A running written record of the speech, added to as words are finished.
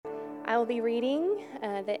will be reading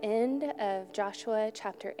the end of Joshua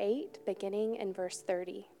chapter 8, beginning in verse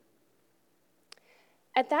 30.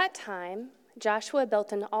 At that time, Joshua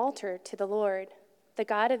built an altar to the Lord, the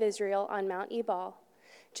God of Israel, on Mount Ebal,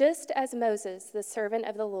 just as Moses, the servant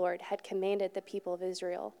of the Lord, had commanded the people of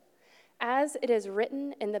Israel. As it is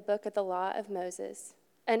written in the book of the law of Moses,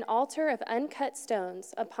 an altar of uncut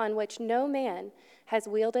stones upon which no man has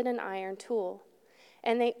wielded an iron tool.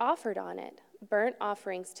 And they offered on it burnt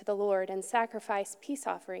offerings to the Lord and sacrificed peace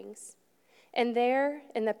offerings. And there,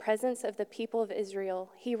 in the presence of the people of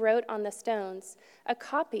Israel, he wrote on the stones a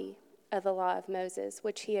copy of the law of Moses,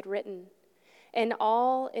 which he had written. And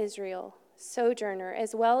all Israel, sojourner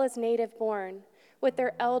as well as native born, with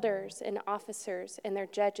their elders and officers and their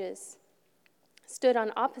judges, stood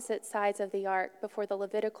on opposite sides of the ark before the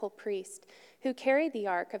Levitical priest, who carried the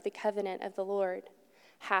ark of the covenant of the Lord,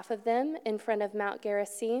 half of them in front of Mount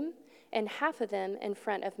Gerizim, and half of them in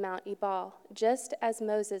front of Mount Ebal, just as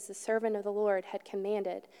Moses, the servant of the Lord, had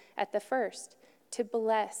commanded at the first to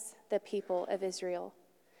bless the people of Israel.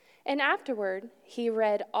 And afterward, he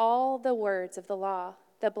read all the words of the law,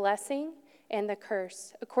 the blessing and the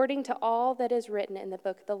curse, according to all that is written in the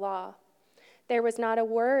book of the law. There was not a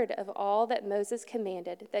word of all that Moses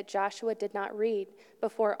commanded that Joshua did not read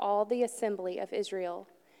before all the assembly of Israel,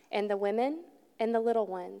 and the women and the little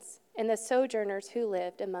ones, and the sojourners who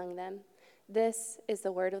lived among them. This is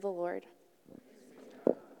the word of the Lord.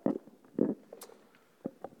 If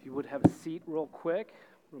you would have a seat real quick,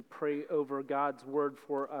 we'll pray over God's word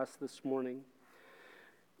for us this morning.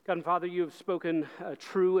 God and Father, you have spoken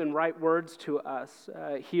true and right words to us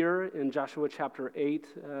here in Joshua chapter 8.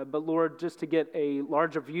 But Lord, just to get a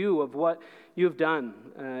larger view of what you have done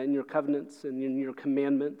in your covenants and in your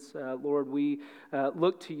commandments, Lord, we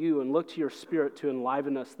look to you and look to your Spirit to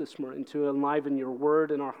enliven us this morning, to enliven your word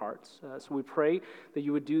in our hearts. So we pray that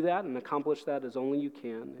you would do that and accomplish that as only you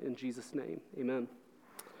can. In Jesus' name, amen.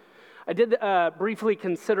 I did briefly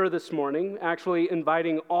consider this morning actually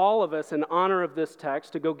inviting all of us in honor of this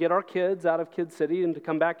text to go get our kids out of Kid City and to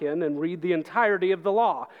come back in and read the entirety of the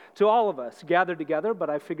law to all of us gathered together, but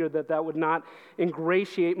I figured that that would not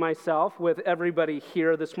ingratiate myself with everybody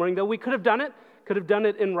here this morning, though we could have done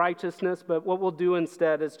it in righteousness, but what we'll do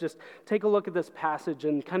instead is just take a look at this passage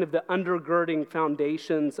and kind of the undergirding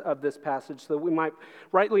foundations of this passage so that we might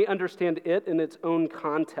rightly understand it in its own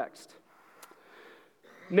context.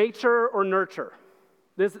 Nature or nurture?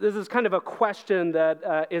 This is kind of a question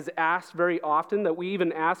that is asked very often, that we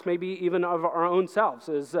even ask maybe even of our own selves.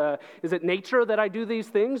 Is it nature that I do these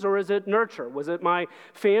things, or is it nurture? Was it my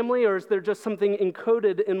family, or is there just something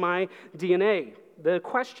encoded in my DNA? The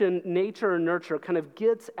question, nature or nurture, kind of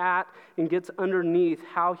gets at and gets underneath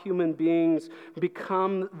how human beings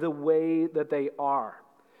become the way that they are.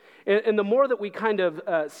 And the more that we kind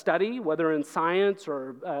of study, whether in science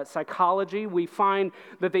or psychology, we find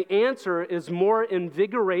that the answer is more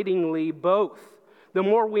invigoratingly both. The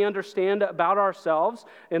more we understand about ourselves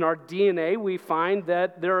and our DNA, we find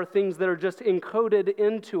that there are things that are just encoded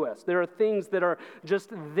into us. There are things that are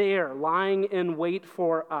just there, lying in wait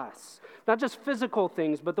for us. Not just physical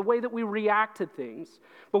things, but the way that we react to things.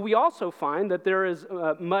 But we also find that there is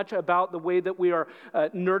much about the way that we are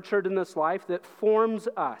nurtured in this life that forms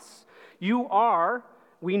us. You are,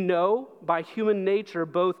 we know, by human nature,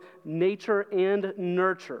 both nature and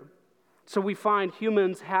nurture. So we find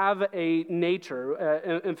humans have a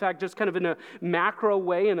nature. In fact, just kind of in a macro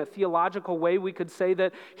way, in a theological way, we could say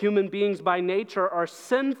that human beings by nature are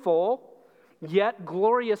sinful, yet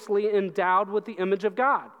gloriously endowed with the image of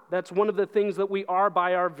God. That's one of the things that we are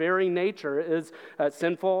by our very nature, is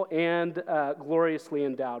sinful and gloriously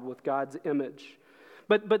endowed with God's image.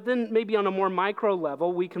 But then maybe on a more micro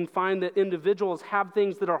level, we can find that individuals have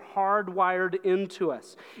things that are hardwired into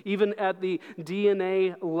us, even at the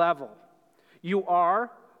DNA level. You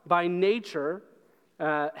are, by nature,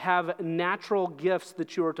 have natural gifts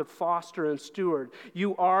that you are to foster and steward.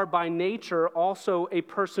 You are, by nature, also a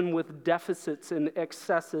person with deficits and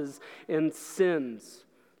excesses and sins.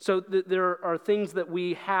 So there are things that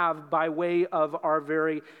we have by way of our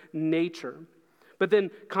very nature. But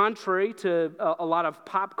then, contrary to a lot of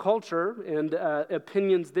pop culture and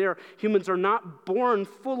opinions there, humans are not born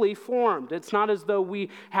fully formed. It's not as though we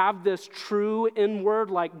have this true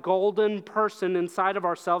inward, like golden person inside of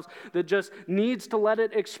ourselves that just needs to let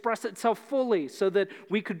it express itself fully so that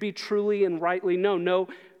we could be truly and rightly known. No,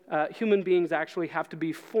 human beings actually have to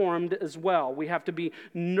be formed as well. We have to be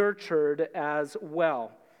nurtured as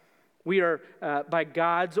well. We are, by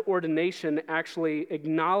God's ordination, actually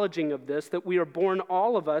acknowledging of this, that we are born,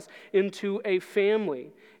 all of us, into a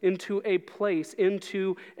family, into a place,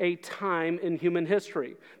 into a time in human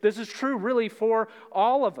history. This is true really for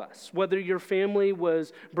all of us, whether your family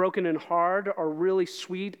was broken and hard or really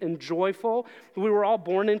sweet and joyful. We were all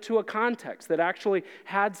born into a context that actually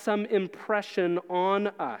had some impression on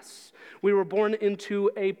us. We were born into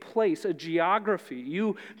a place, a geography.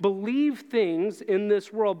 You believe things in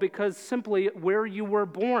this world because simply where you were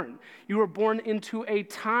born. You were born into a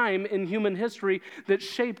time in human history that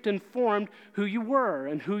shaped and formed who you were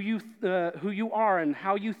and who you are and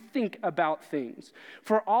how you think about things.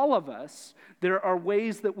 For all of us, there are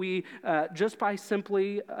ways that we, just by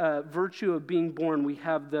simply virtue of being born, we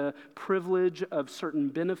have the privilege of certain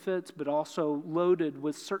benefits, but also loaded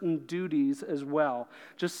with certain duties as well,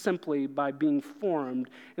 just simply by being formed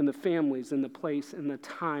in the families, in the place, in the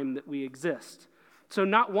time that we exist. So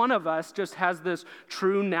not one of us just has this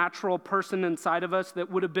true natural person inside of us that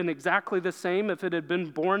would have been exactly the same if it had been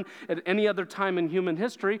born at any other time in human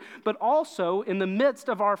history, but also in the midst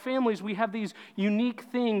of our families, we have these unique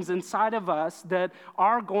things inside of us that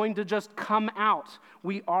are going to just come out.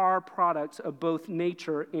 We are products of both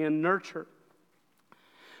nature and nurture.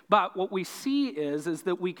 But what we see is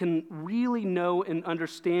that we can really know and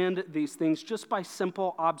understand these things just by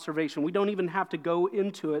simple observation. We don't even have to go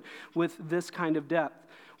into it with this kind of depth.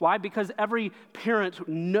 Why? Because every parent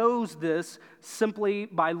knows this simply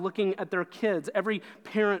by looking at their kids. Every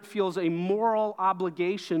parent feels a moral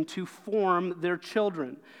obligation to form their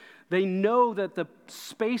children. They know that the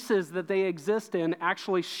spaces that they exist in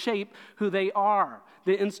actually shape who they are.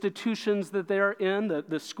 The institutions that they're in,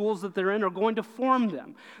 the schools that they're in are going to form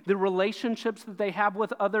them. The relationships that they have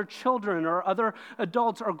with other children or other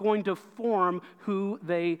adults are going to form who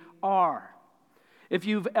they are. If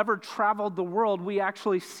you've ever traveled the world, we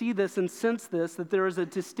actually see this and sense this, that there is a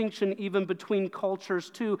distinction even between cultures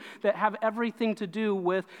too, that have everything to do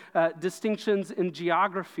with distinctions in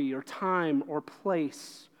geography or time or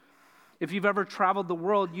place. If you've ever traveled the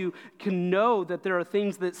world, you can know that there are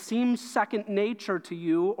things that seem second nature to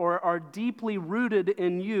you or are deeply rooted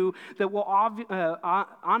in you that will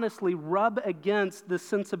honestly rub against the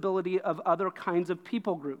sensibility of other kinds of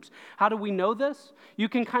people groups. How do we know this? You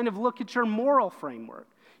can kind of look at your moral framework.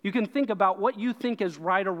 You can think about what you think is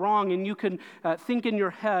right or wrong, and you can think in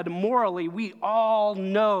your head, morally, we all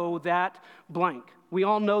know that blank. We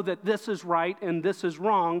all know that this is right and this is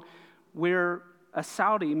wrong, where a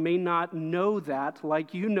Saudi may not know that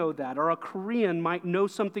like you know that, or a Korean might know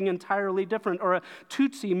something entirely different, or a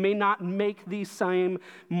Tutsi may not make these same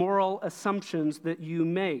moral assumptions that you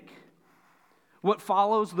make. What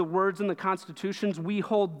follows the words in the constitutions, we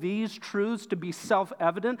hold these truths to be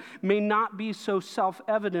self-evident, may not be so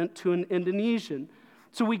self-evident to an Indonesian.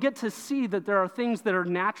 So we get to see that there are things that are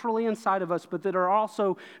naturally inside of us, but that are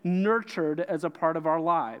also nurtured as a part of our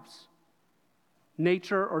lives.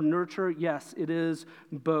 Nature or nurture? Yes, it is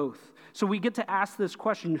both. So we get to ask this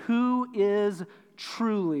question, who is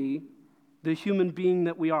truly the human being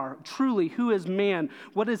that we are? Truly, who is man?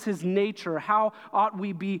 What is his nature? How ought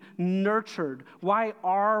we be nurtured? Why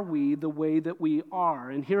are we the way that we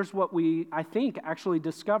are? And here's what we, I think, actually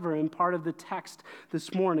discover in part of the text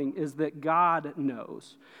this morning is that God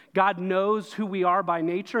knows. God knows who we are by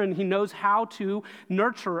nature, and he knows how to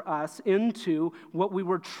nurture us into what we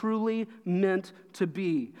were truly meant to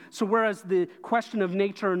be. So whereas the question of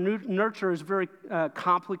nature and nurture is very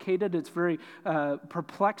complicated, it's very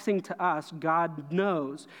perplexing to us, God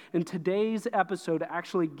knows. And today's episode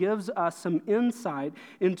actually gives us some insight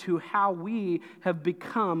into how we have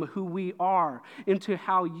become who we are, into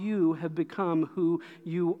how you have become who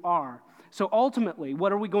you are. So ultimately,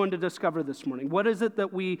 what are we going to discover this morning? What is it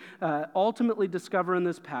that we ultimately discover in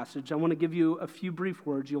this passage? I want to give you a few brief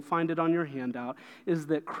words. You'll find it on your handout, is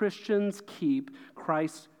that Christians keep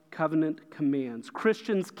Christ's covenant commands.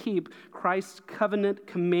 Christians keep Christ's covenant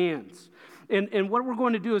commands. And what we're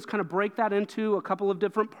going to do is kind of break that into a couple of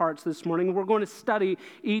different parts this morning. We're going to study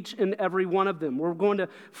each and every one of them. We're going to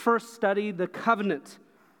first study the covenant.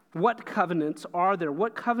 What covenants are there?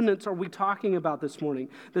 What covenants are we talking about this morning?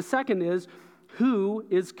 The second is, who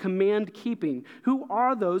is command keeping? Who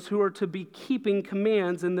are those who are to be keeping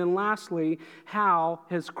commands? And then lastly, how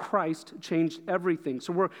has Christ changed everything?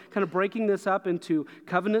 So we're kind of breaking this up into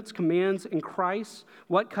covenants, commands, and Christ.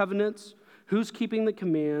 What covenants? Who's keeping the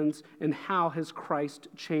commands? And how has Christ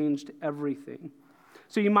changed everything?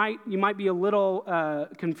 So you might be a little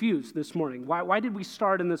confused this morning. Why did we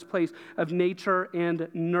start in this place of nature and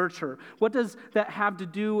nurture? What does that have to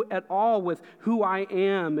do at all with who I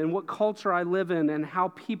am and what culture I live in and how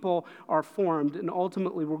people are formed? And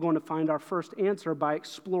ultimately, we're going to find our first answer by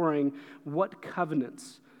exploring what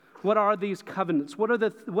covenants. What are these covenants?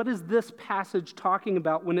 What is this passage talking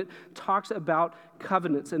about when it talks about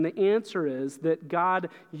covenants? And the answer is that God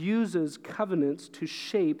uses covenants to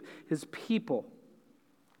shape his people.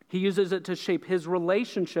 He uses it to shape his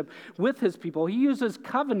relationship with his people. He uses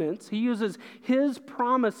covenants, he uses his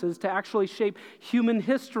promises to actually shape human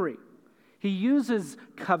history. He uses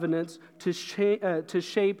covenants to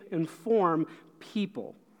shape and form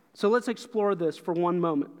people. So let's explore this for one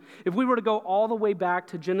moment. If we were to go all the way back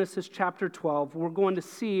to Genesis chapter 12, we're going to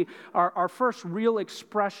see our first real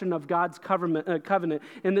expression of God's covenant,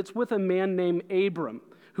 and it's with a man named Abram,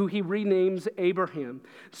 who he renames Abraham.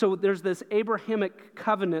 So there's this Abrahamic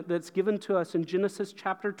covenant that's given to us in Genesis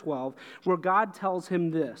chapter 12, where God tells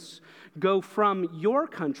him this: go from your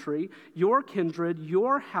country, your kindred,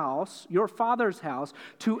 your house, your father's house,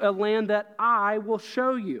 to a land that I will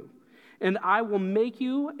show you. And I will make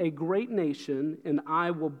you a great nation, and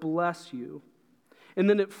I will bless you. And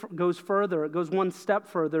then it goes further. It goes one step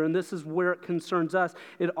further, and this is where it concerns us.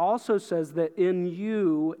 It also says that in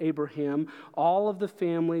you, Abraham, all of the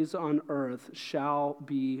families on earth shall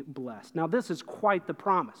be blessed. Now, this is quite the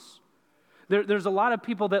promise. There's a lot of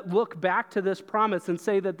people that look back to this promise and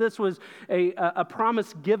say that this was a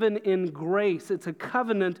promise given in grace. It's a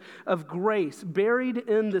covenant of grace, buried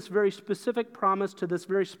in this very specific promise to this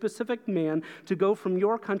very specific man to go from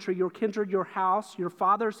your country, your kindred, your house, your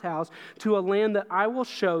father's house, to a land that I will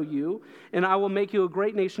show you, and I will make you a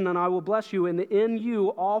great nation, and I will bless you, and in you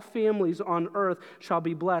all families on earth shall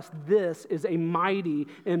be blessed. This is a mighty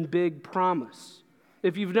and big promise.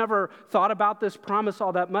 If you've never thought about this promise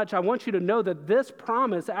all that much, I want you to know that this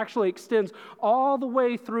promise actually extends all the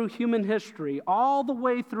way through human history, all the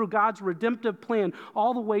way through God's redemptive plan,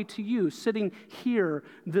 all the way to you sitting here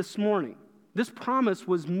this morning. This promise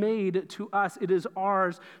was made to us. It is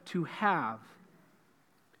ours to have.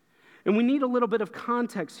 And we need a little bit of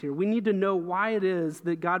context here. We need to know why it is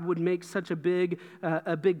that God would make such a big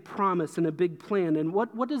promise and a big plan. And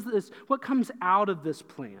what comes out of this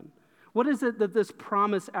plan? What is it that this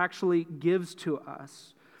promise actually gives to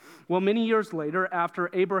us? Well, many years later, after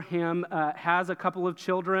Abraham has a couple of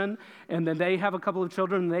children, and then they have a couple of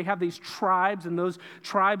children, and they have these tribes, and those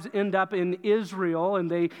tribes end up in Israel, and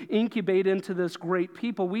they incubate into this great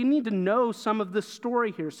people. We need to know some of the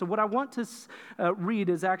story here. So what I want to read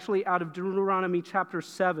is actually out of Deuteronomy chapter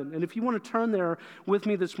 7. And if you want to turn there with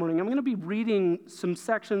me this morning, I'm going to be reading some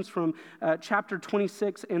sections from chapter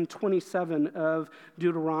 26 and 27 of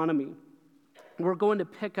Deuteronomy. We're going to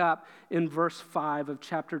pick up in verse 5 of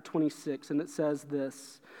chapter 26, and it says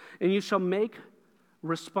this: and you shall make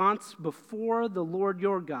response before the Lord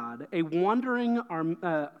your God. A wandering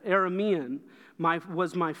Aramean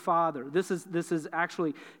was my father. This is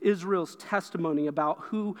actually Israel's testimony about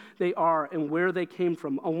who they are and where they came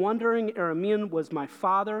from. A wandering Aramean was my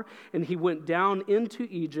father, and he went down into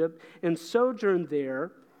Egypt and sojourned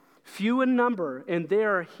there, few in number, and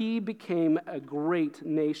there he became a great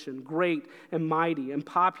nation, great and mighty and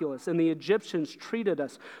populous. And the Egyptians treated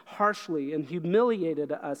us harshly and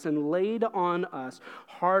humiliated us and laid on us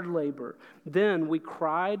hard labor. Then we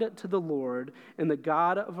cried to the Lord and the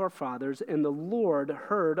God of our fathers, and the Lord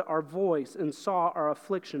heard our voice and saw our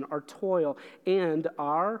affliction, our toil, and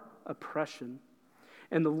our oppression.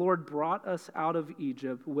 And the Lord brought us out of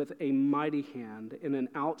Egypt with a mighty hand and an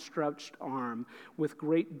outstretched arm, with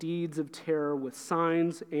great deeds of terror, with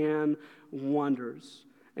signs and wonders.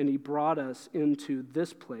 And he brought us into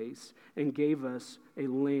this place and gave us a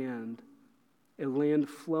land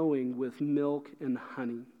flowing with milk and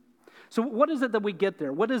honey. So what is it that we get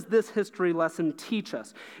there? What does this history lesson teach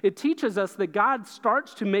us? It teaches us that God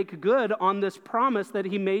starts to make good on this promise that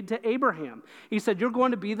he made to Abraham. He said, you're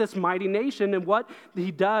going to be this mighty nation. And what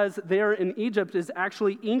he does there in Egypt is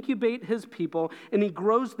actually incubate his people, and he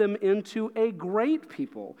grows them into a great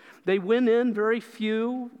people. They went in very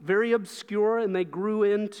few, very obscure, and they grew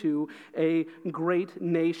into a great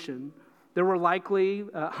nation. There were likely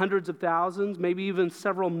hundreds of thousands, maybe even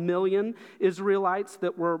several million Israelites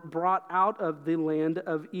that were brought out of the land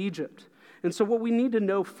of Egypt. And so what we need to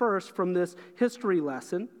know first from this history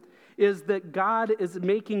lesson is that God is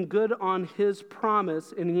making good on his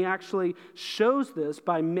promise, and he actually shows this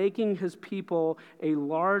by making his people a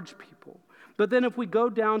large people. But then if we go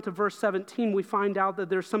down to verse 17, we find out that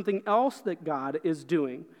there's something else that God is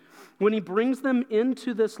doing. When he brings them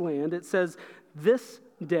into this land, it says, this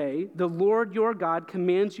day the Lord your God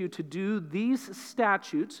commands you to do these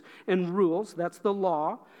statutes and rules, that's the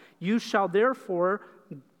law, you shall therefore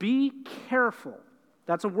be careful.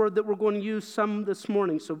 That's a word that we're going to use some this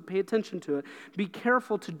morning, so pay attention to it. Be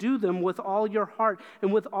careful to do them with all your heart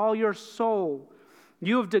and with all your soul.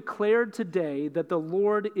 You have declared today that the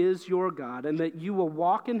Lord is your God, and that you will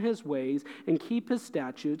walk in his ways and keep his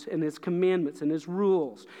statutes and his commandments and his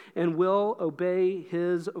rules, and will obey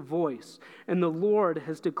his voice. And the Lord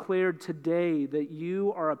has declared today that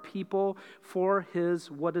you are a people for his,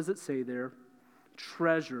 what does it say there?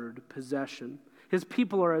 Treasured possession. His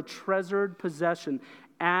people are a treasured possession,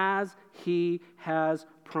 as he has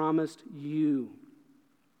promised you.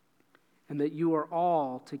 And that you are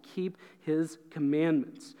all to keep his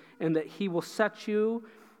commandments, and that he will set you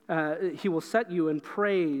in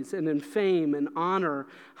praise and in fame and honor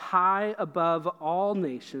high above all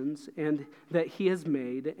nations, and that he has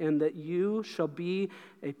made, and that you shall be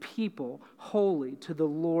a people holy to the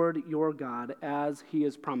Lord your God, as he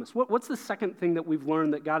has promised. What's the second thing that we've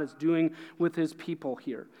learned that God is doing with his people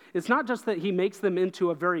here? It's not just that he makes them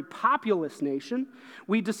into a very populous nation.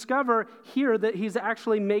 We discover here that he's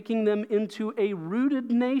actually making them into a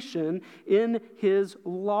rooted nation in his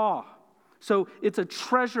law. So it's a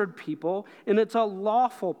treasured people, and it's a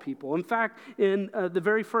lawful people. In fact, in the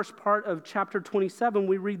very first part of chapter 27,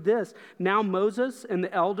 we read this: Now Moses and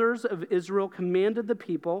the elders of Israel commanded the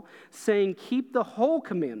people, saying, keep the whole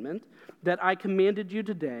commandment that I commanded you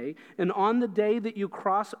today, and on the day that you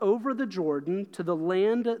cross over the Jordan to the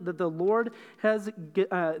land that the Lord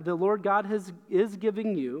God is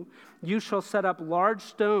giving you, you shall set up large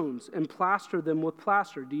stones and plaster them with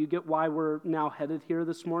plaster. Do you get why we're now headed here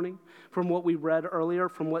this morning? From what we read earlier,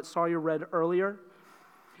 from what Sawyer read earlier?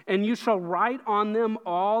 And you shall write on them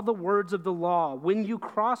all the words of the law when you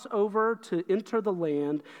cross over to enter the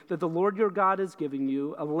land that the Lord your God is giving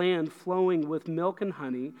you, a land flowing with milk and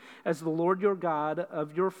honey, as the Lord your God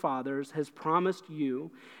of your fathers has promised you.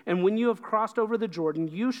 And when you have crossed over the Jordan,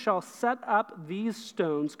 you shall set up these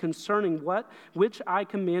stones concerning which I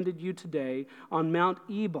commanded you today on Mount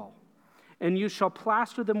Ebal. And you shall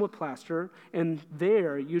plaster them with plaster, and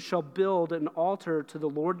there you shall build an altar to the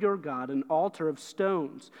Lord your God, an altar of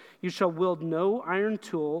stones. You shall wield no iron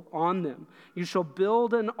tool on them. You shall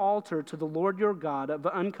build an altar to the Lord your God of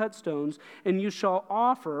uncut stones, and you shall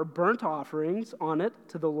offer burnt offerings on it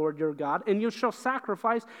to the Lord your God, and you shall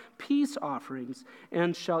sacrifice peace offerings,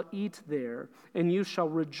 and shall eat there. And you shall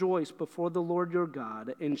rejoice before the Lord your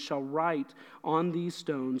God, and shall write on these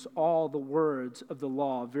stones all the words of the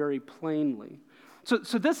law very plainly. So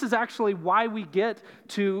this is actually why we get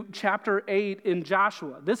to chapter 8 in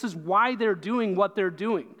Joshua. This is why they're doing what they're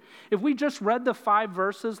doing. If we just read the 5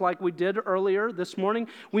 verses like we did earlier this morning,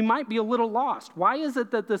 we might be a little lost. Why is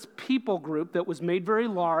it that this people group that was made very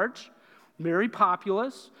large, very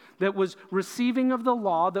populous, that was receiving of the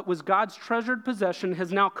law, that was God's treasured possession,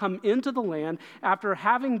 has now come into the land after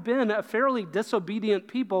having been a fairly disobedient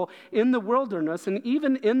people in the wilderness and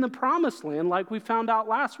even in the promised land, like we found out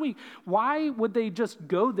last week? Why would they just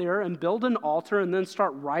go there and build an altar and then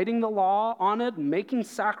start writing the law on it and making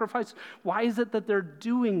sacrifice? Why is it that they're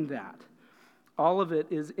doing that? All of it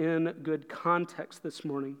is in good context this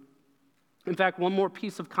morning. In fact, one more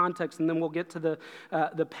piece of context, and then we'll get to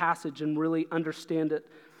the passage and really understand it.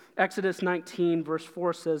 Exodus 19, verse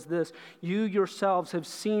 4 says this: You yourselves have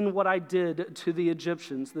seen what I did to the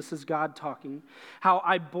Egyptians. This is God talking. How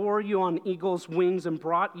I bore you on eagle's wings and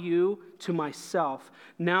brought you to myself.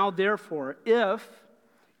 Now, therefore, if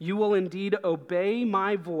you will indeed obey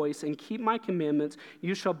my voice and keep my commandments,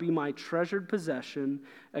 you shall be my treasured possession,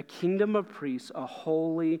 a kingdom of priests, a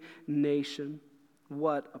holy nation.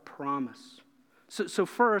 What a promise. So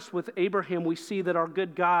first, with Abraham, we see that our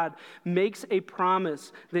good God makes a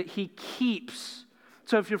promise that he keeps.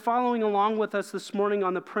 So if you're following along with us this morning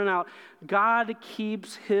on the printout, God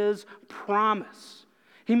keeps his promise.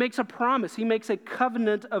 He makes a promise. He makes a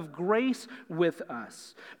covenant of grace with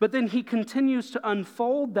us. But then he continues to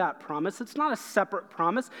unfold that promise. It's not a separate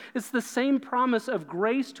promise. It's the same promise of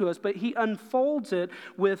grace to us, but he unfolds it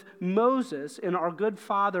with Moses. And our good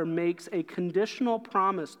Father makes a conditional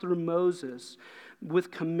promise through Moses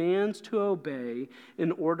with commands to obey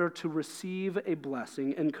in order to receive a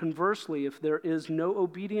blessing. And conversely, if there is no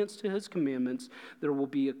obedience to his commandments, there will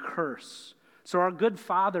be a curse. So our good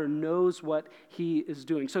Father knows what he is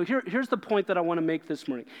doing. So here's the point that I want to make this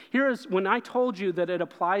morning. When I told you that it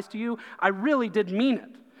applies to you, I really did mean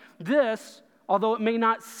it. This, although it may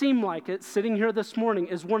not seem like it, sitting here this morning,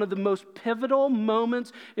 is one of the most pivotal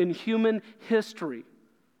moments in human history.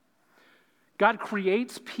 God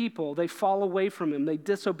creates people, they fall away from him, they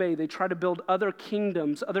disobey, they try to build other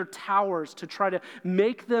kingdoms, other towers to try to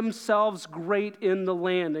make themselves great in the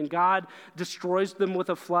land. And God destroys them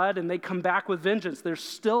with a flood, and they come back with vengeance. There's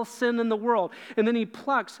still sin in the world. And then he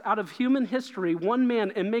plucks out of human history one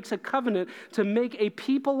man and makes a covenant to make a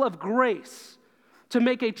people of grace, to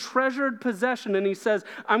make a treasured possession. And he says,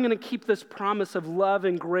 I'm going to keep this promise of love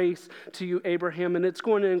and grace to you, Abraham, and it's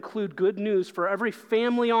going to include good news for every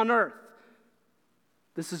family on earth.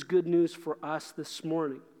 This is good news for us this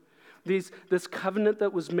morning. This covenant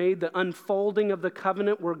that was made, the unfolding of the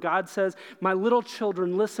covenant where God says, my little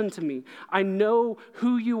children, listen to me. I know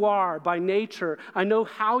who you are by nature. I know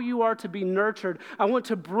how you are to be nurtured. I want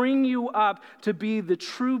to bring you up to be the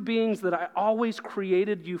true beings that I always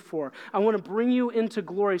created you for. I want to bring you into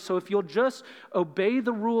glory. So if you'll just obey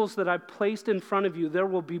the rules that I've placed in front of you, there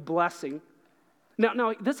will be blessing.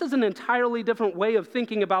 Now, this is an entirely different way of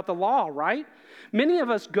thinking about the law, right? Many of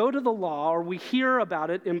us go to the law, or we hear about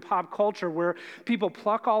it in pop culture, where people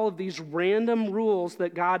pluck all of these random rules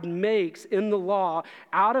that God makes in the law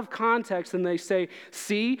out of context, and they say,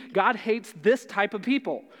 see, God hates this type of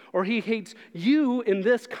people, or he hates you in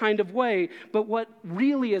this kind of way. But what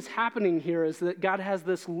really is happening here is that God has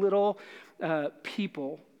this little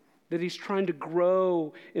people that he's trying to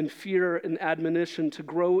grow in fear and admonition, to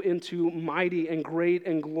grow into mighty and great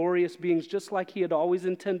and glorious beings, just like he had always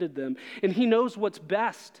intended them. And he knows what's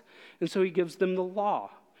best, and so he gives them the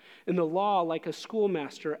law. And the law, like a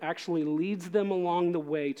schoolmaster, actually leads them along the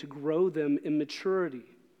way to grow them in maturity.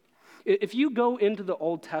 If you go into the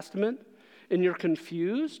Old Testament and you're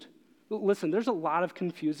confused, listen, there's a lot of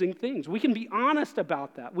confusing things. We can be honest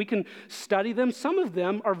about that. We can study them. Some of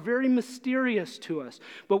them are very mysterious to us.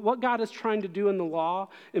 But what God is trying to do in the law,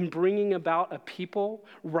 in bringing about a people,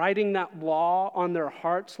 writing that law on their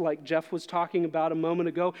hearts, like Jeff was talking about a moment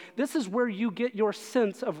ago, this is where you get your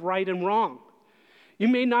sense of right and wrong. You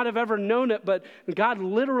may not have ever known it, but God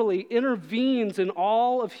literally intervenes in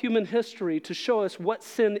all of human history to show us what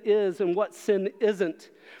sin is and what sin isn't.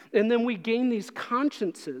 And then we gain these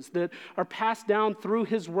consciences that are passed down through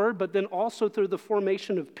his word, but then also through the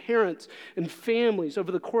formation of parents and families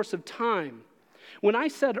over the course of time. When I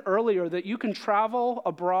said earlier that you can travel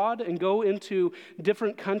abroad and go into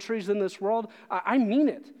different countries in this world, I mean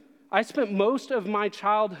it. I spent most of my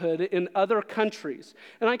childhood in other countries.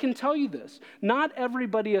 And I can tell you this, not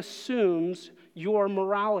everybody assumes your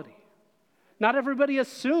morality. Not everybody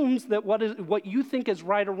assumes that what you think is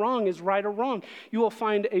right or wrong is right or wrong. You will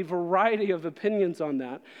find a variety of opinions on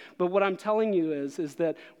that. But what I'm telling you is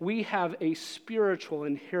that we have a spiritual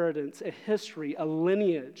inheritance, a history, a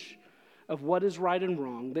lineage of what is right and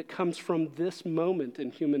wrong that comes from this moment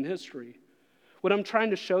in human history. What I'm trying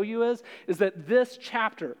to show you is that this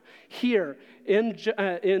chapter here in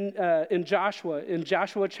Joshua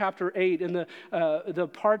chapter 8, in the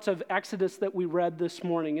parts of Exodus that we read this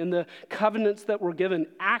morning, and the covenants that were given,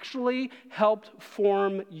 actually helped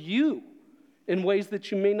form you in ways that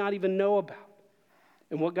you may not even know about.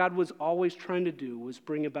 And what God was always trying to do was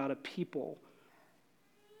bring about a people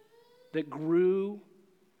that grew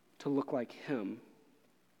to look like him.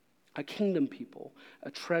 A kingdom people, a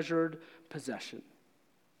treasured possession.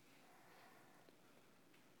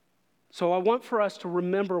 So I want for us to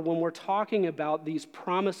remember when we're talking about these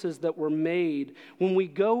promises that were made, when we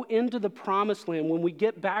go into the promised land, when we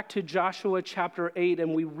get back to Joshua chapter 8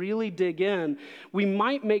 and we really dig in, we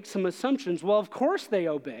might make some assumptions. Well, of course they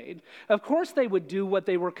obeyed. Of course they would do what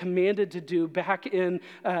they were commanded to do back in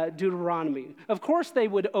Deuteronomy. Of course they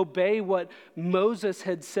would obey what Moses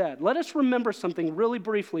had said. Let us remember something really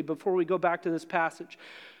briefly before we go back to this passage.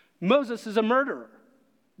 Moses is a murderer.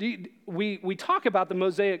 We talk about the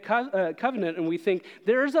Mosaic covenant and we think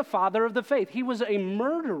there's a father of the faith. He was a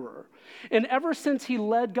murderer. And ever since he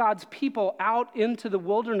led God's people out into the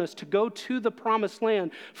wilderness to go to the promised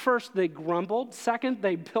land, first they grumbled. Second,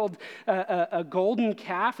 they built a golden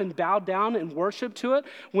calf and bowed down and worshiped to it.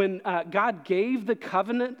 When God gave the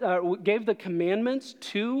commandments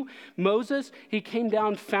to Moses, he came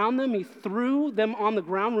down, found them, he threw them on the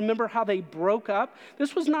ground. Remember how they broke up?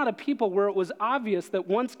 This was not a people where it was obvious that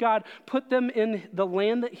once God put them in the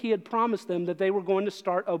land that he had promised them, that they were going to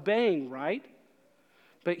start obeying, right?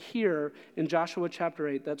 But here in Joshua chapter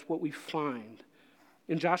 8, that's what we find.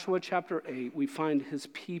 In Joshua chapter 8, we find his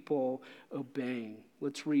people obeying.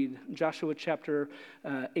 Let's read Joshua chapter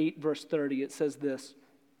 8, verse 30. It says this: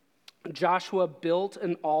 Joshua built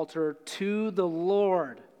an altar to the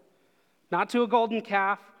Lord, not to a golden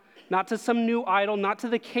calf, not to some new idol, not to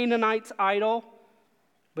the Canaanites' idol,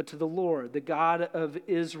 but to the Lord, the God of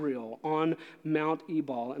Israel, on Mount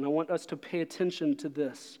Ebal. And I want us to pay attention to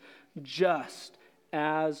this. just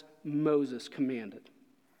as Moses commanded.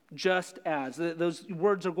 Just as. Those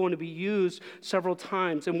words are going to be used several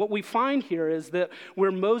times. And what we find here is that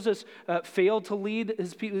where Moses failed to lead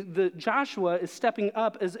his people, Joshua is stepping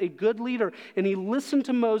up as a good leader, and he listened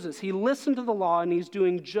to Moses. He listened to the law, and he's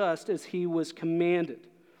doing just as he was commanded.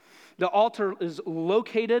 The altar is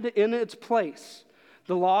located in its place.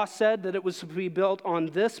 The law said that it was to be built on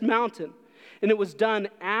this mountain. And it was done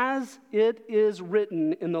as it is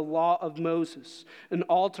written in the law of Moses, an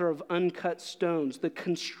altar of uncut stones. The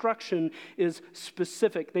construction is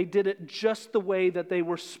specific. They did it just the way that they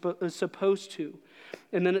were supposed to.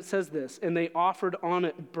 And then it says this, and they offered on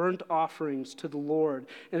it burnt offerings to the Lord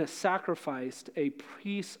and sacrificed a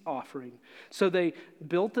peace offering. So they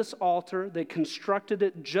built this altar, they constructed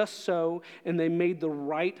it just so, and they made the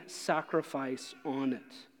right sacrifice on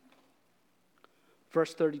it.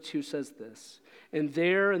 Verse 32 says this, and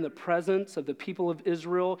there in the presence of the people of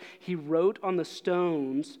Israel, he wrote on the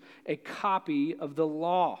stones a copy of the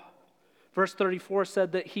law. Verse 34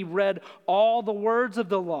 said that he read all the words of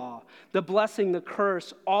the law, the blessing, the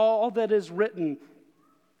curse, all that is written.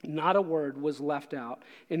 Not a word was left out,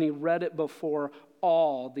 and he read it before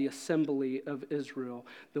all the assembly of Israel,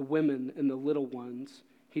 the women and the little ones.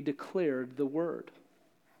 He declared the word.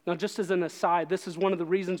 Now, just as an aside, this is one of the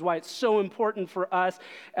reasons why it's so important for us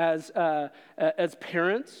as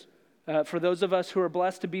parents, for those of us who are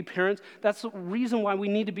blessed to be parents. That's the reason why we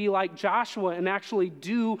need to be like Joshua and actually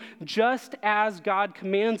do just as God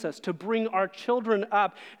commands us, to bring our children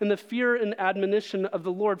up in the fear and admonition of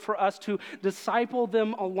the Lord, for us to disciple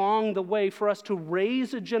them along the way, for us to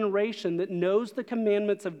raise a generation that knows the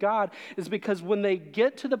commandments of God, is because when they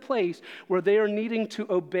get to the place where they are needing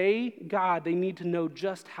to obey God, they need to know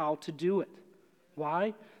just how to do it.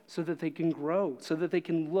 Why? So that they can grow, so that they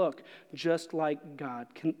can look just like God,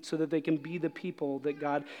 so that they can be the people that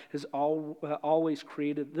God has always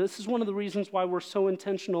created. This is one of the reasons why we're so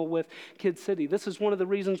intentional with Kid City. This is one of the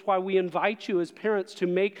reasons why we invite you as parents to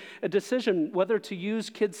make a decision whether to use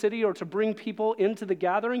Kid City or to bring people into the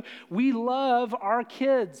gathering. We love our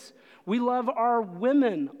kids. We love our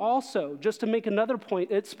women also. Just to make another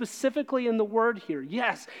point, it's specifically in the word here.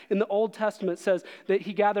 Yes, in the Old Testament it says that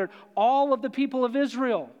he gathered all of the people of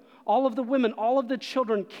Israel. All of the women, all of the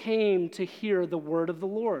children came to hear the word of the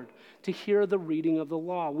Lord, to hear the reading of the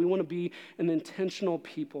law. We want to be an intentional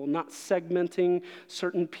people, not segmenting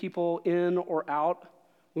certain people in or out.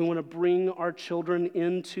 We want to bring our children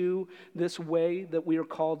into this way that we are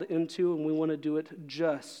called into, and we want to do it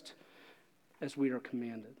just as we are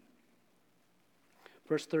commanded.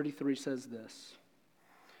 Verse 33 says this,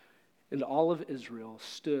 and all of Israel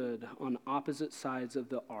stood on opposite sides of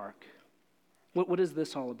the ark. What is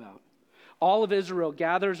this all about? All of Israel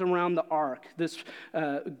gathers around the ark, this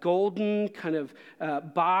golden kind of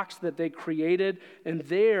box that they created, and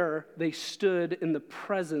there they stood in the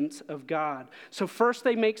presence of God. So first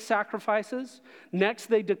they make sacrifices, next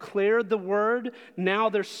they declared the word, now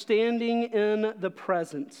they're standing in the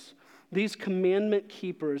presence. These commandment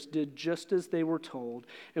keepers did just as they were told.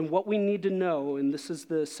 And what we need to know, and this is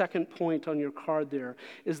the second point on your card there,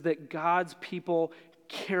 is that God's people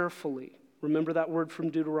carefully, remember that word from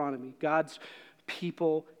Deuteronomy, God's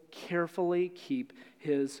people carefully keep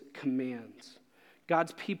his commands.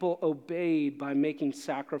 God's people obeyed by making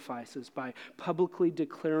sacrifices, by publicly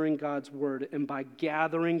declaring God's word, and by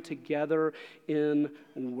gathering together in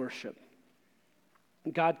worship.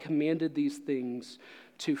 God commanded these things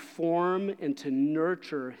to form and to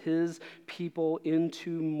nurture his people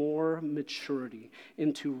into more maturity,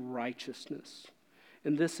 into righteousness.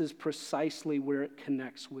 And this is precisely where it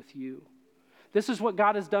connects with you. This is what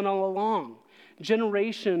God has done all along.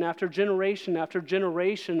 Generation after generation after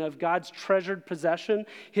generation of God's treasured possession,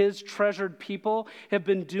 his treasured people have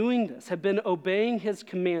been doing this, have been obeying his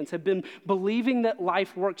commands, have been believing that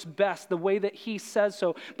life works best the way that he says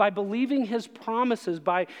so, by believing his promises,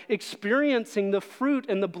 by experiencing the fruit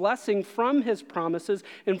and the blessing from his promises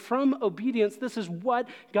and from obedience. This is what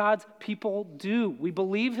God's people do. We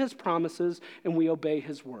believe his promises and we obey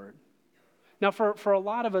his word. Now, for a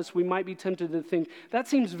lot of us, we might be tempted to think, that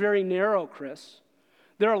seems very narrow, Chris.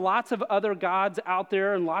 There are lots of other gods out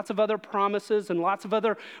there and lots of other promises and lots of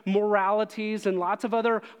other moralities and lots of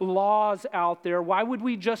other laws out there. Why would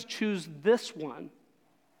we just choose this one?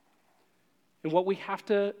 And what we have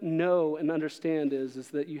to know and understand is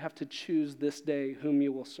that you have to choose this day whom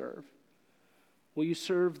you will serve. Will you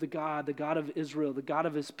serve the God of Israel, the God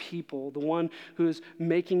of his people, the one who is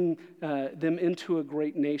making them into a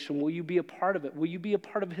great nation? Will you be a part of it? Will you be a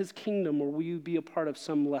part of his kingdom, or will you be a part of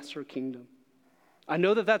some lesser kingdom? I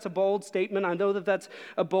know that that's a bold statement. I know that that's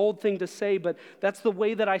a bold thing to say, but that's the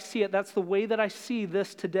way that I see it. That's the way that I see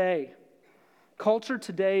this today. Culture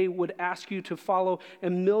today would ask you to follow a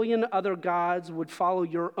million other gods, would follow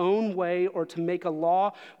your own way, or to make a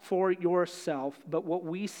law for yourself. But what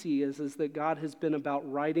we see is that God has been about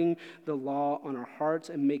writing the law on our hearts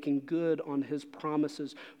and making good on his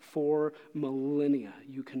promises for millennia.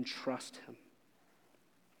 You can trust him.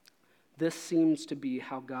 This seems to be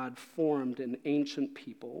how God formed an ancient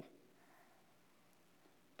people.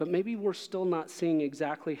 But maybe we're still not seeing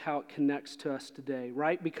exactly how it connects to us today,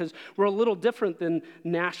 right? Because we're a little different than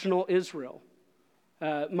national Israel.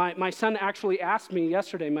 My son actually asked me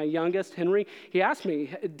yesterday, my youngest, Henry, he asked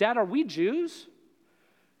me, Dad, are we Jews?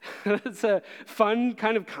 It's a fun,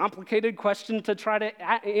 kind of complicated question to try to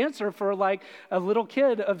answer for like a little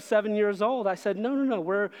kid of 7 years old. I said, no,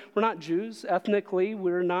 we're not Jews. Ethnically,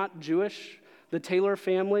 we're not Jewish. The Taylor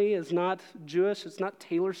family is not Jewish. It's not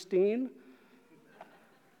Taylor-Steen.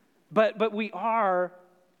 But we are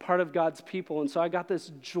part of God's people. And so I got this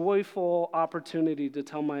joyful opportunity to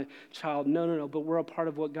tell my child, no, but we're a part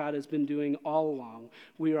of what God has been doing all along.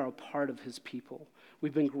 We are a part of his people.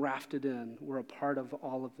 We've been grafted in. We're a part of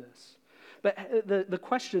all of this. But the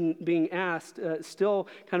question being asked still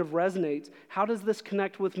kind of resonates. How does this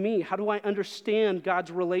connect with me? How do I understand God's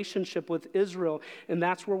relationship with Israel? And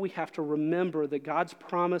that's where we have to remember that God's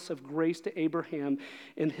promise of grace to Abraham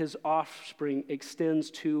and his offspring extends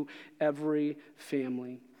to every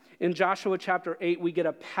family. In Joshua chapter 8, we get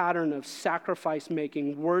a pattern of sacrifice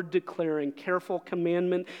making, word declaring, careful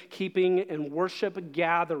commandment keeping, and worship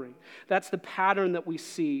gathering. That's the pattern that we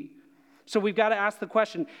see. So we've got to ask the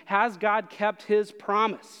question, has God kept his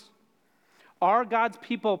promise? Are God's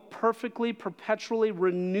people perfectly, perpetually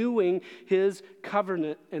renewing his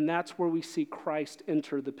covenant? And that's where we see Christ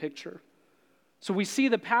enter the picture. So we see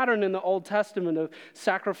the pattern in the Old Testament of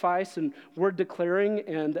sacrifice and word declaring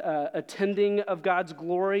and attending of God's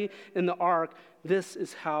glory in the ark. This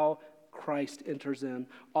is how Christ enters in.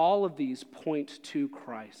 All of these point to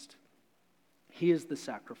Christ. He is the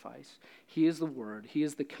sacrifice. He is the word. He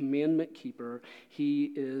is the commandment keeper.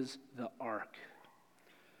 He is the ark.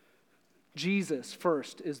 Jesus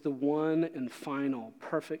first is the one and final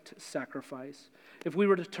perfect sacrifice. If we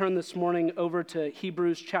were to turn this morning over to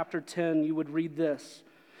Hebrews chapter 10, you would read this.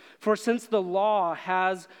 For since the law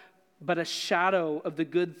has but a shadow of the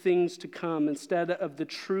good things to come instead of the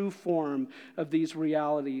true form of these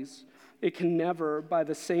realities, it can never, by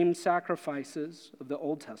the same sacrifices of the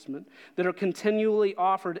Old Testament that are continually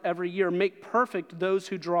offered every year, make perfect those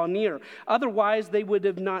who draw near. Otherwise, they would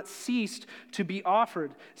have not ceased to be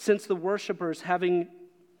offered, since the worshipers, having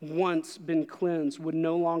once been cleansed, would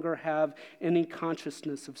no longer have any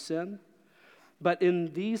consciousness of sin. But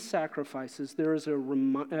in these sacrifices, there is a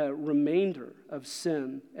remainder of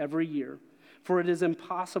sin every year. For it is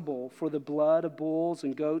impossible for the blood of bulls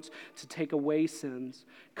and goats to take away sins.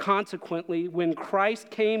 Consequently, when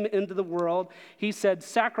Christ came into the world, he said,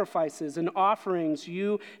 sacrifices and offerings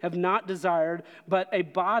you have not desired, but a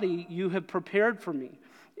body you have prepared for me.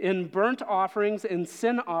 In burnt offerings and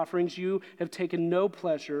sin offerings you have taken no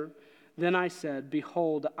pleasure. Then I said,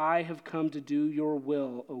 behold, I have come to do your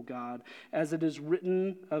will, O God, as it is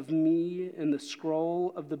written of me in the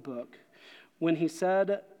scroll of the book. When he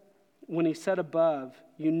said above,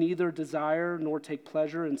 you neither desire nor take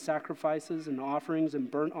pleasure in sacrifices and offerings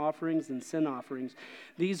and burnt offerings and sin offerings,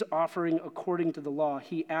 these offering according to the law,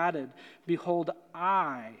 he added, behold,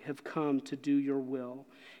 I have come to do your will.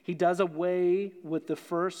 He does away with the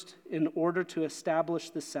first in order to establish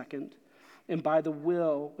the second. And by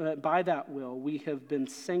that will, we have been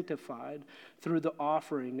sanctified through the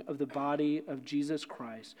offering of the body of Jesus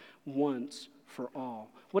Christ once for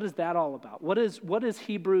all. What is that all about? What is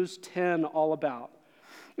Hebrews 10 all about?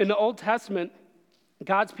 In the Old Testament,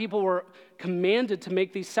 God's people were commanded to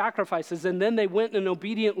make these sacrifices, and then they went and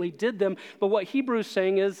obediently did them. But what Hebrews is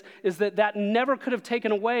saying is that never could have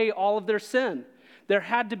taken away all of their sin. There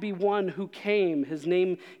had to be one who came. His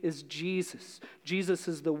name is Jesus. Jesus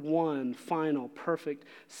is the one final perfect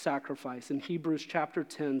sacrifice. And Hebrews chapter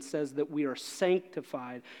 10 says that we are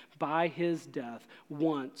sanctified by his death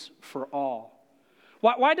once for all.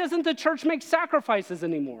 Why doesn't the church make sacrifices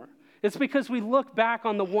anymore? It's because we look back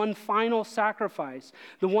on the one final sacrifice,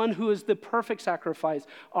 the one who is the perfect sacrifice,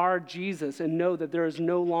 our Jesus, and know that there is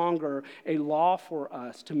no longer a law for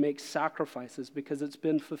us to make sacrifices because it's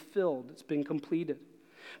been fulfilled, it's been completed.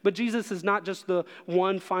 But Jesus is not just the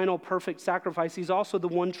one final perfect sacrifice, he's also the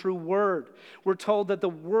one true Word. We're told that the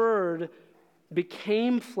Word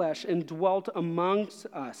became flesh and dwelt amongst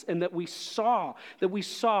us, and that we saw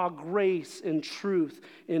grace and truth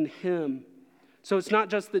in him. So it's not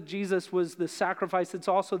just that Jesus was the sacrifice, it's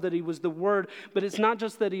also that he was the Word. But it's not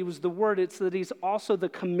just that he was the Word, it's that he's also the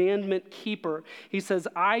commandment keeper. He says,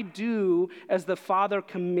 I do as the Father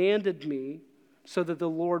commanded me, so that the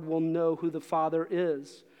Lord will know who the Father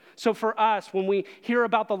is. So for us, when we hear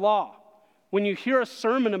about the law, when you hear a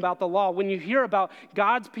sermon about the law, when you hear about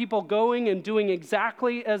God's people going and doing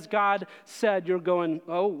exactly as God said, you're going,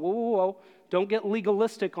 oh, whoa, whoa, whoa, don't get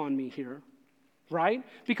legalistic on me here. Right?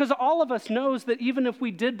 Because all of us knows that even if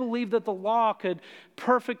we did believe that the law could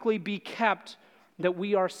perfectly be kept, that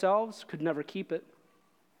we ourselves could never keep it.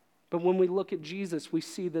 But when we look at Jesus, we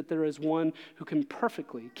see that there is one who can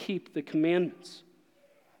perfectly keep the commandments.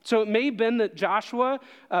 So it may have been that Joshua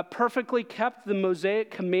perfectly kept the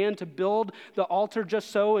Mosaic command to build the altar just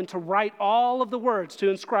so, and to write all of the words, to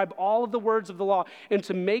inscribe all of the words of the law, and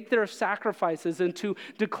to make their sacrifices, and to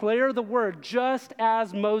declare the word just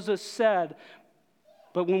as Moses said.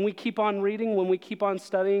 But when we keep on reading, when we keep on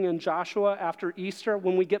studying in Joshua after Easter,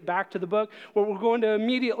 when we get back to the book, what we're going to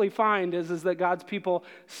immediately find is that God's people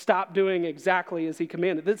stopped doing exactly as he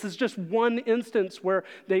commanded. This is just one instance where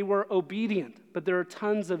they were obedient, but there are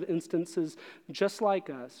tons of instances just like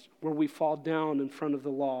us where we fall down in front of the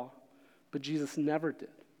law, but Jesus never did.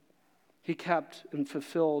 He kept and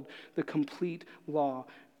fulfilled the complete law.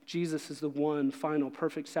 Jesus is the one final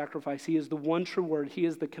perfect sacrifice. He is the one true word. He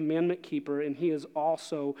is the commandment keeper, and he is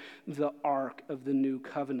also the ark of the new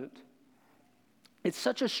covenant. It's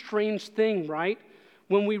such a strange thing, right?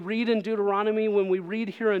 When we read in Deuteronomy, when we read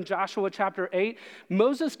here in Joshua chapter 8,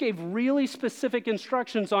 Moses gave really specific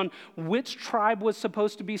instructions on which tribe was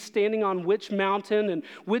supposed to be standing on which mountain and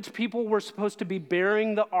which people were supposed to be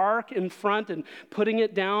bearing the ark in front and putting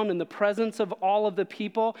it down in the presence of all of the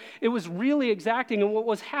people. It was really exacting, and what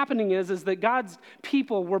was happening is that God's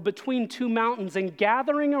people were between two mountains and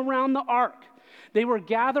gathering around the ark. They were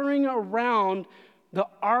gathering around the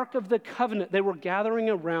Ark of the Covenant. They were gathering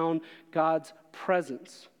around God's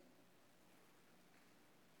presence.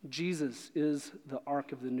 Jesus is the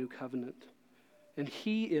Ark of the New Covenant. And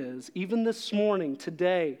he is, even this morning,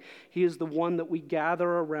 today, he is the one that we gather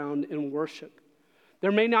around in worship.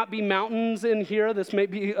 There may not be mountains in here. This may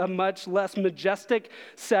be a much less majestic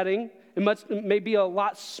setting. It may be a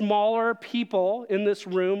lot smaller people in this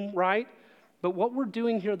room, right? But what we're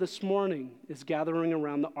doing here this morning is gathering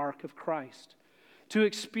around the Ark of Christ, to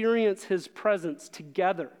experience his presence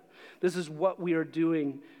together. This is what we are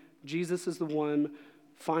doing. Jesus is the one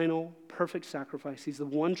final, perfect sacrifice. He's the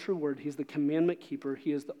one true word. He's the commandment keeper.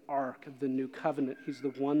 He is the ark of the new covenant. He's the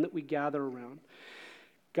one that we gather around.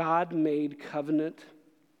 God made covenant.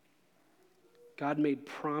 God made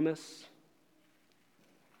promise.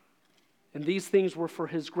 And these things were for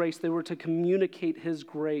his grace. They were to communicate his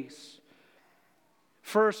grace.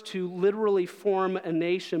 First, to literally form a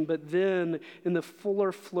nation, but then in the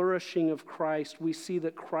fuller flourishing of Christ, we see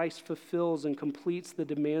that Christ fulfills and completes the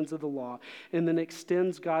demands of the law and then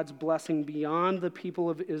extends God's blessing beyond the people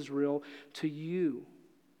of Israel to you.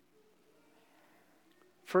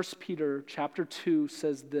 1 Peter chapter 2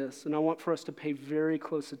 says this, and I want for us to pay very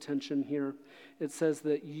close attention here. It says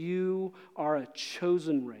that you are a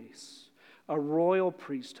chosen race, a royal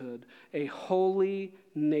priesthood, a holy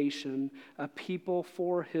nation, a people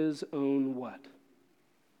for his own what?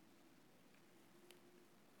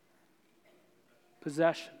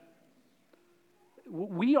 Possession.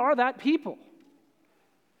 We are that people.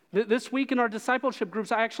 This week in our discipleship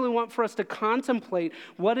groups, I actually want for us to contemplate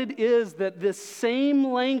what it is that this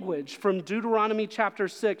same language from Deuteronomy chapter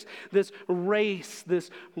 6, this race, this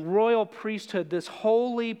royal priesthood, this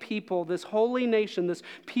holy people, this holy nation, this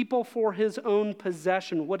people for his own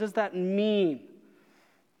possession, what does that mean?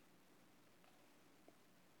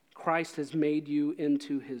 Christ has made you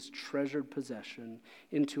into his treasured possession,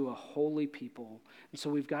 into a holy people. And so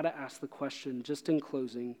we've got to ask the question, just in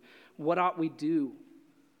closing, what ought we do?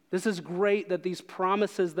 This is great that these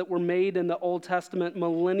promises that were made in the Old Testament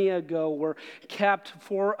millennia ago were kept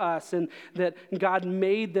for us, and that God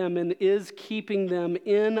made them and is keeping them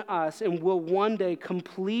in us and will one day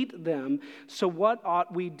complete them. So what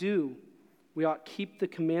ought we do? We ought keep the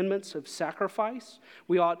commandments of sacrifice.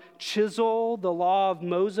 We ought chisel the law of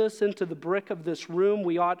Moses into the brick of this room.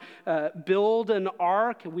 We ought build an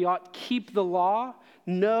ark. We ought keep the law.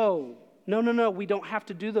 No, we don't have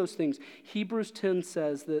to do those things. Hebrews 10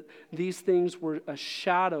 says that these things were a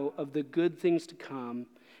shadow of the good things to come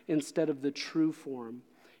instead of the true form.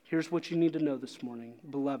 Here's what you need to know this morning,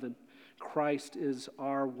 beloved. Christ is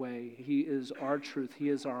our way. He is our truth. He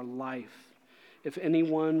is our life. If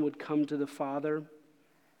anyone would come to the Father,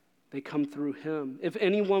 They come through him. If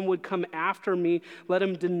anyone would come after me, let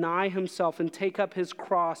him deny himself and take up his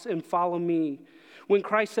cross and follow me. When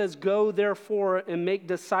Christ says, go therefore and make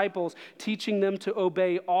disciples, teaching them to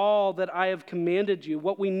obey all that I have commanded you,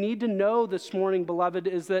 what we need to know this morning, beloved,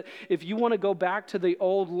 is that if you want to go back to the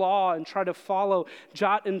old law and try to follow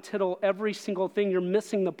jot and tittle every single thing, you're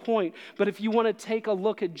missing the point. But if you want to take a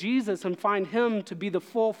look at Jesus and find him to be the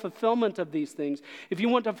full fulfillment of these things, if you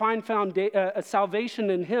want to find a salvation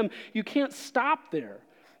in him, you can't stop there.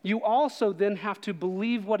 You also then have to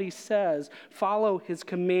believe what he says, follow his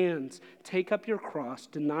commands, take up your cross,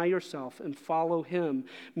 deny yourself, and follow him.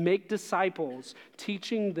 Make disciples,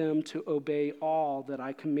 teaching them to obey all that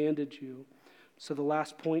I commanded you. So the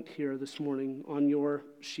last point here this morning on your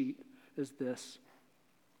sheet is this.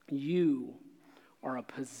 You are a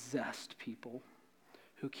possessed people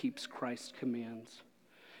who keeps Christ's commands.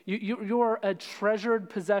 You're a treasured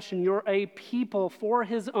possession. You're a people for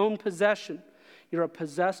his own possession. You're a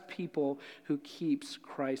possessed people who keeps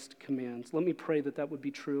Christ's commands. Let me pray that would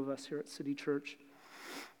be true of us here at City Church.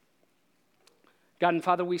 God and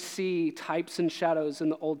Father, we see types and shadows in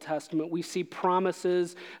the Old Testament. We see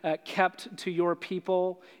promises kept to your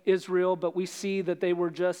people, Israel, but we see that they were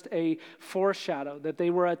just a foreshadow, that they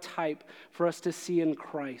were a type for us to see in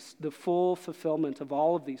Christ, the full fulfillment of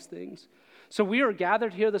all of these things. So we are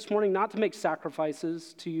gathered here this morning not to make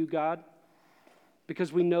sacrifices to you, God,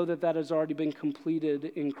 because we know that has already been completed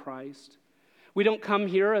in Christ. We don't come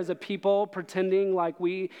here as a people pretending like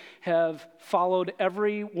we have followed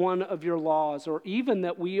every one of your laws or even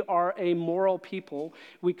that we are a moral people.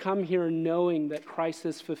 We come here knowing that Christ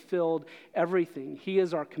has fulfilled everything. He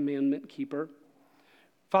is our commandment keeper.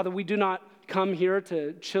 Father, we do not come here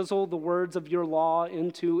to chisel the words of your law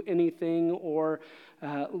into anything or,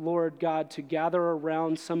 Lord God, to gather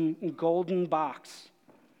around some golden box,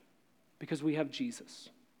 because we have Jesus.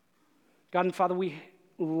 God and Father, we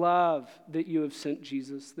love that you have sent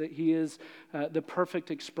Jesus, that he is the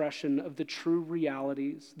perfect expression of the true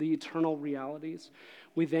realities, the eternal realities.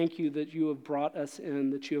 We thank you that you have brought us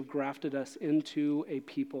in, that you have grafted us into a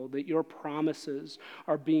people, that your promises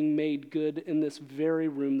are being made good in this very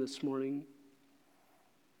room this morning.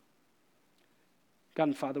 God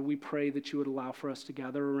and Father, we pray that you would allow for us to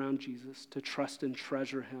gather around Jesus, to trust and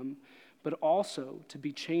treasure him, but also to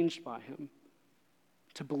be changed by him,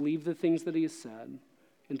 to believe the things that he has said,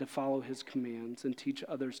 and to follow his commands and teach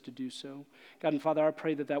others to do so. God and Father, I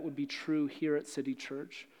pray that would be true here at City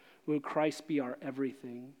Church. Will Christ be our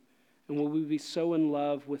everything? And will we be so in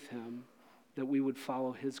love with him that we would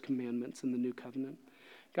follow his commandments in the new covenant?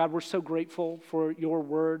 God, we're so grateful for your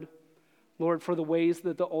word. Lord, for the ways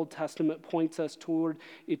that the Old Testament points us toward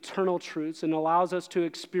eternal truths and allows us to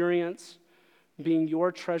experience being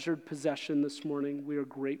your treasured possession this morning. We are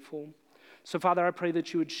grateful. So, Father, I pray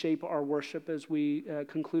that you would shape our worship as we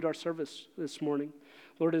conclude our service this morning.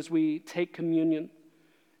 Lord, as we take communion,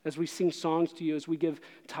 as we sing songs to you, as we give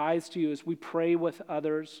tithes to you, as we pray with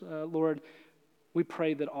others, Lord, we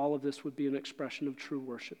pray that all of this would be an expression of true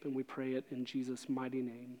worship, and we pray it in Jesus' mighty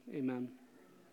name. Amen.